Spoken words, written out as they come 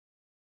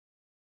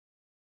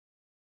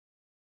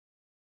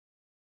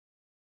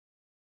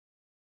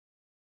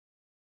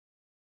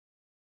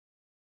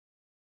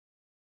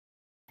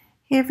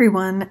Hey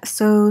everyone,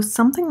 so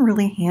something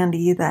really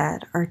handy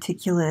that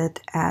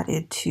Articulate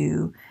added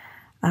to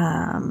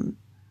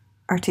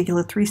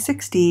Articulate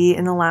 360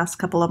 in the last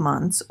couple of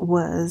months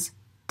was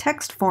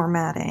text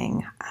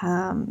formatting.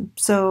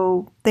 There's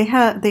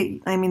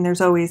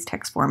always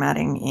text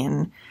formatting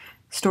in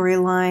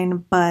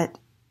Storyline, but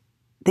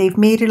they've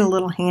made it a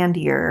little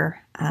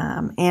handier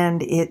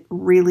and it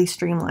really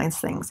streamlines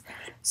things.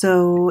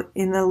 So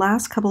in the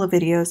last couple of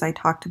videos, I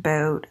talked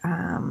about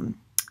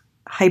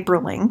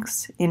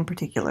hyperlinks in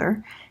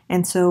particular.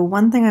 And so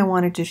one thing I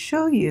wanted to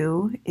show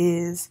you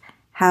is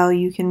how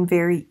you can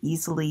very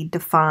easily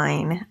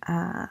define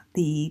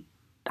the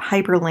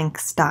hyperlink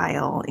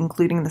style,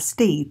 including the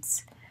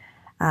states,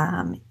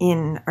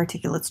 in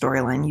Articulate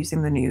Storyline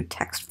using the new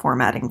text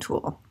formatting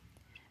tool.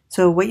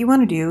 So what you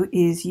want to do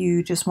is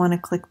you just want to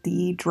click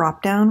the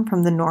drop down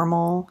from the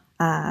normal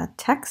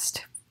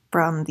text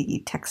from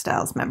the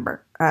textiles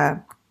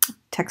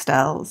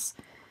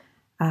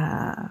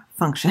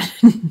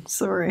function,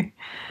 sorry.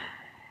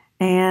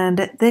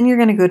 And then you're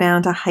going to go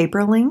down to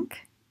hyperlink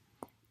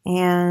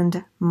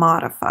and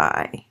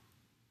modify.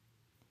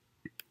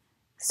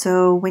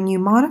 So when you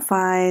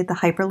modify the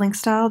hyperlink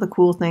style, the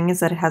cool thing is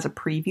that it has a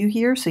preview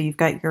here. So you've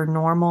got your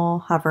normal,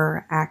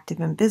 hover, active,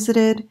 and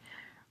visited.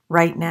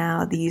 Right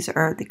now, these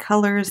are the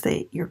colors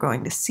that you're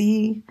going to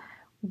see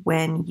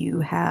when you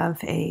have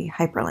a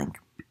hyperlink.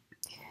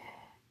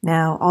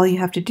 Now, all you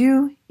have to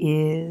do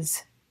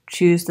is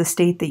choose the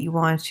state that you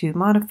want to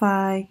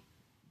modify,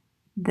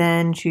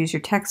 then choose your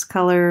text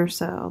color.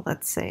 So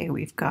let's say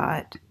we've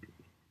got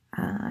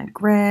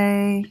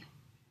gray, and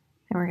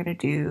we're going to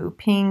do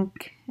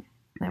pink,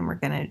 then we're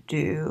going to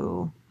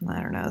do,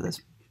 I don't know, this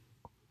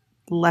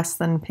less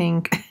than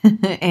pink,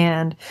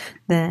 and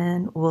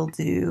then we'll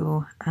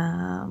do,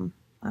 I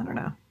don't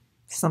know,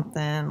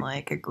 something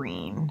like a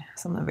green,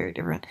 something very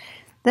different.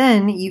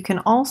 Then you can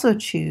also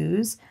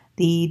choose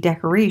the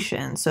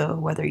decoration, so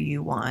whether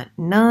you want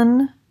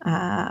none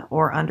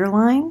or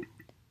underline,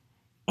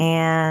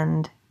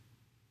 and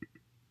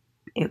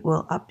it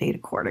will update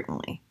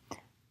accordingly.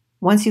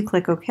 Once you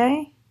click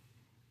OK,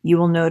 you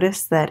will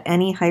notice that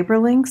any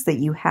hyperlinks that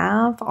you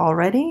have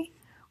already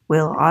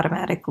will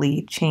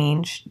automatically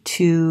change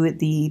to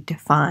the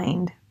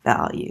defined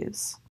values.